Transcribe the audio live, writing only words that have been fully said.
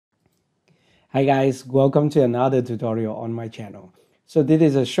Hi guys, welcome to another tutorial on my channel. So this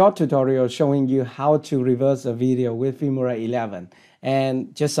is a short tutorial showing you how to reverse a video with Filmora 11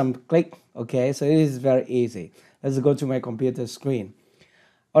 and just some click. Okay, so it is very easy. Let's go to my computer screen.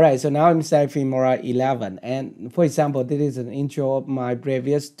 Alright, so now I'm inside Filmora 11 and for example, this is an intro of my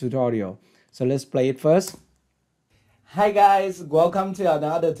previous tutorial. So let's play it first. Hi guys, welcome to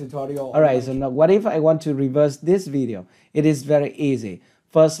another tutorial. Alright, so now what if I want to reverse this video? It is very easy.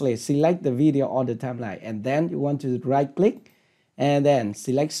 Firstly, select the video on the timeline and then you want to right click and then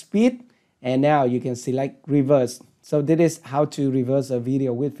select speed and now you can select reverse. So this is how to reverse a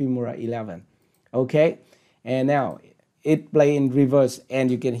video with Filmora 11. Okay, and now it play in reverse and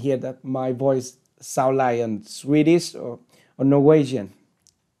you can hear that my voice sound like in Swedish or Norwegian.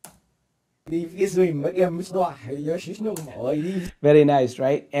 Very nice,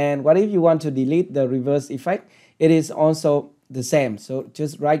 right? And what if you want to delete the reverse effect? It is also the same. So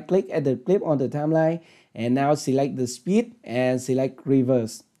just right click at the clip on the timeline and now select the speed and select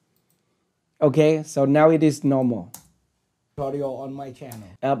reverse. Okay, so now it is normal. Tutorial on my channel.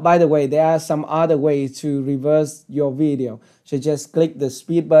 By the way, there are some other ways to reverse your video. So just click the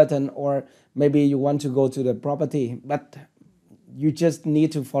speed button or maybe you want to go to the property, but you just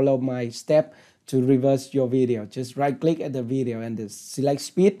need to follow my step to reverse your video. Just right click at the video and select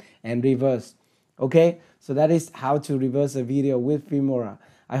speed and reverse. Okay, so that is how to reverse a video with Filmora.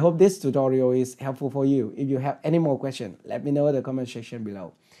 I hope this tutorial is helpful for you. If you have any more questions, let me know in the comment section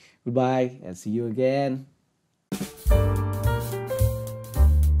below. Goodbye and see you again.